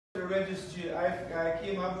registry, I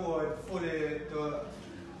came aboard fully to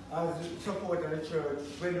as support of the church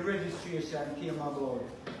when the registration came about.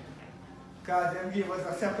 Because they gave us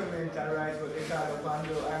a supplemental right what they call upon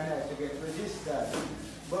the INI to get registered.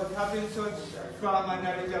 But having such firm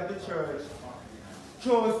knowledge of the church,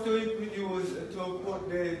 chose to use to put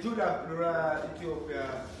the Judah Ethiopia,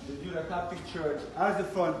 the Judah Coptic Church as the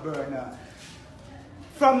front burner.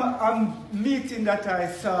 From a meeting that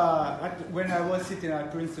I saw when I was sitting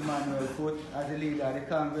at Prince Emmanuel Foot as the leader of the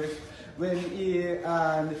Congress, when he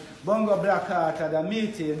and Bongo Blackheart had a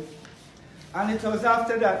meeting, and it was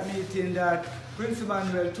after that meeting that Prince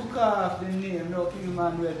Emmanuel took off the name, King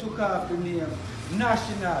Emmanuel took off the name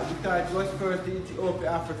National, because it was first the Ethiopia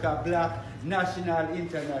Africa Black National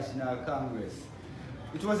International Congress.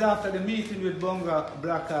 It was after the meeting with Bongo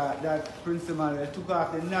Blackheart that Prince Emmanuel took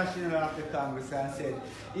off the National of the Congress and said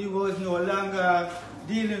he was no longer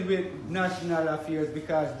dealing with national affairs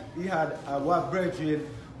because he had a brethren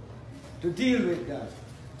to deal with that.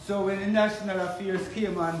 So when the national affairs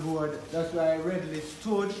came on board, that's why I readily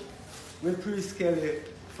stood with Priest Kelly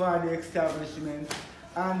for the establishment.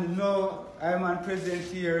 And now I'm on present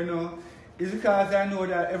here, is because I know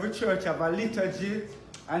that every church have a liturgy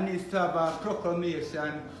and needs to have a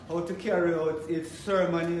proclamation how to carry out its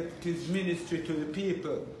ceremony, its ministry to the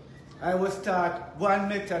people. I was taught one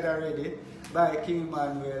method already by King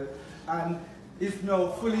Emmanuel and is now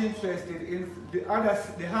fully interested in the other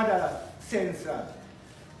sense of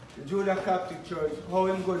the Judah Coptic Church, how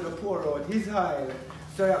I'm going to pour out his oil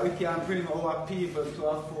so that we can bring our people to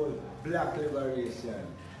a full black liberation.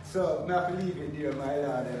 So, I have to leave it there, my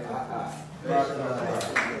Lord.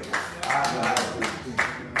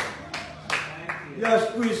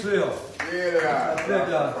 Yes, priest Leo. Yeah.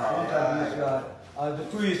 Pleasure. As the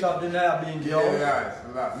priest of the Nyahbinghi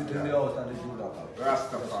house, within the house of the Judah.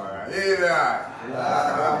 Rastafari.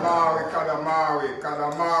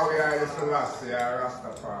 Kadamawi, I Selassie,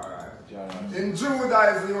 Rastafari. In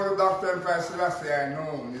Judaism, the Dr. Emperor Selassie I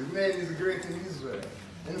know. His name is great in Israel.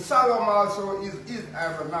 In Salom also is his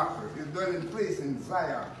tabernacle, his dwelling place in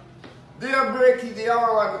Zion. They are breaking the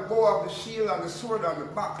arrow and the bow of the shield and the sword and the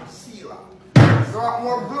back of Selah. They are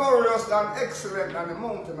more glorious than excellent than the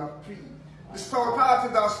mountain of tree. The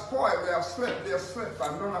stout-hearted are spoiled, they have slept,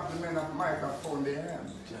 and none of the men of might have found their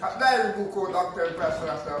hand. At thy book, O Dr. Emperor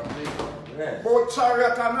Selassie, both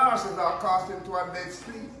chariot and horses are cast into a dead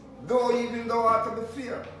sleep, though even thou art to be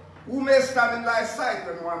feared. Who may stand in thy sight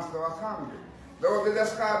when once thou art hungry? There will be the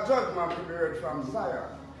scar judgment to be heard from Zion.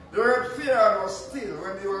 You heard fear and was still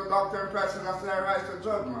when the old Dr. Emperor Selassie rise to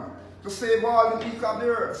judgment, to save all the meek of the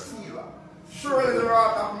earth, Selah. Surely the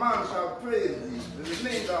wrath of man shall praise thee, the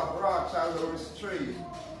remainder of wrath shall thou restrain.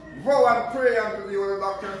 Vow and pray unto the old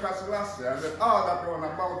Dr. Emperor Selassie, and let all that round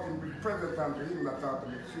about him be present unto him that ought to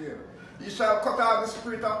be feared. He shall cut out the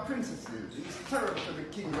spirit of princesses, he is terror to the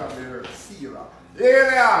kings of the earth, Selah.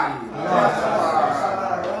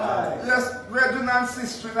 Yes, brethren and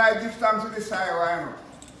sisters, I give thanks to this I know.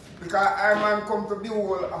 Because I man come to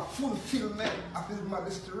behold a fulfillment of his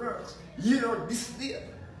majesty works. Here, this day.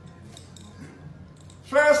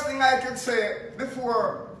 First thing I can say,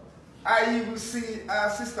 before I even see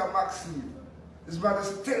Sister Maxine, his mother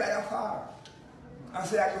said, tell her your father. I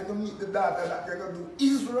say, I'm going to meet the daughter that you're going to do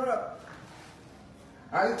Israel.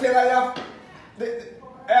 And tell her the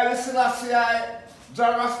early Selassie,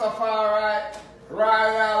 John Rastafari,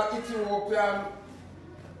 Royal Ethiopian,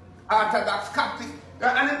 Orthodox Coptic.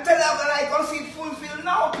 And then tell her that I can see it fulfilled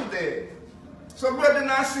now today. So brethren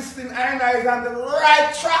and sisters, I is on the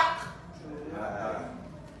right track.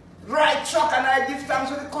 Right track, and I give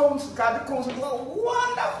thanks to the council, because the council do a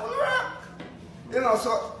wonderful work. So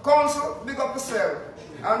council, big up yourself.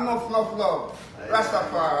 And enough love.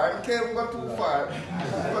 Rastafari, I can't go too far.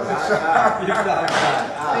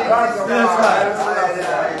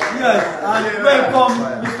 Yes, and welcome,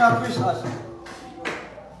 Mr. Christmas.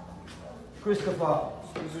 Christopher.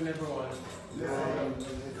 Good evening, everyone. I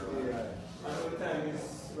know the time is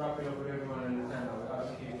wrapping up with everyone and the time that we have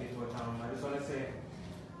to keep it. I just want to say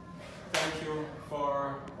thank you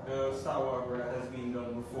for the star work that has been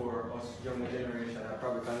done before us, younger generation.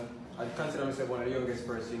 I consider myself one of the youngest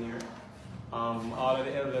person here. All of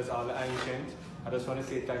the elders, all the ancient. I just want to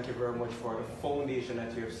say thank you very much for the foundation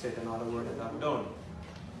that you have set and all the work that I've done.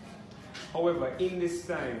 However, in this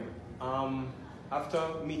time, after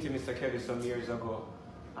meeting Mr. Kelly some years ago,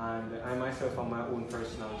 and I myself on my own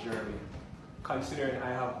personal journey, considering I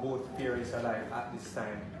have both parents alive at this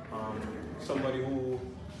time, somebody who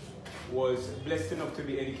was blessed enough to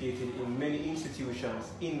be educated in many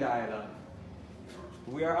institutions in the island,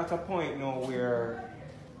 we are at a point now where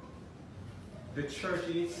the church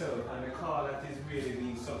in itself and the call that is really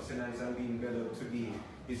being subsidized and being developed today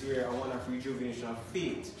is where I want a rejuvenation of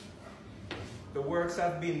faith. The works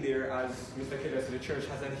have been there, as Mr. Kelly said, the church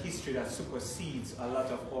has a history that supersedes a lot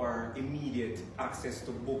of our immediate access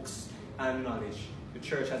to books and knowledge. The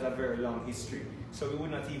church has a very long history. So we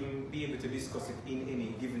would not even be able to discuss it in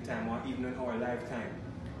any given time or even in our lifetime.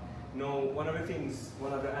 Now, one of the things,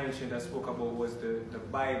 one of the ancients I spoke about was the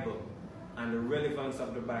Bible and the relevance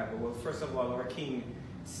of the Bible. Well, first of all, our King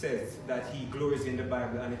says that he glories in the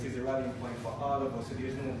Bible and it is a rallying point for all of us. So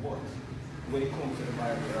there's no but when it comes to the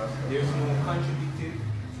Bible. There's no contradicted,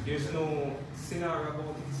 there's no scenario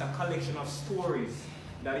about it. It's a collection of stories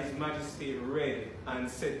that His Majesty read and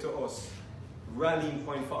said to us, rallying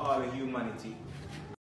point for all of humanity.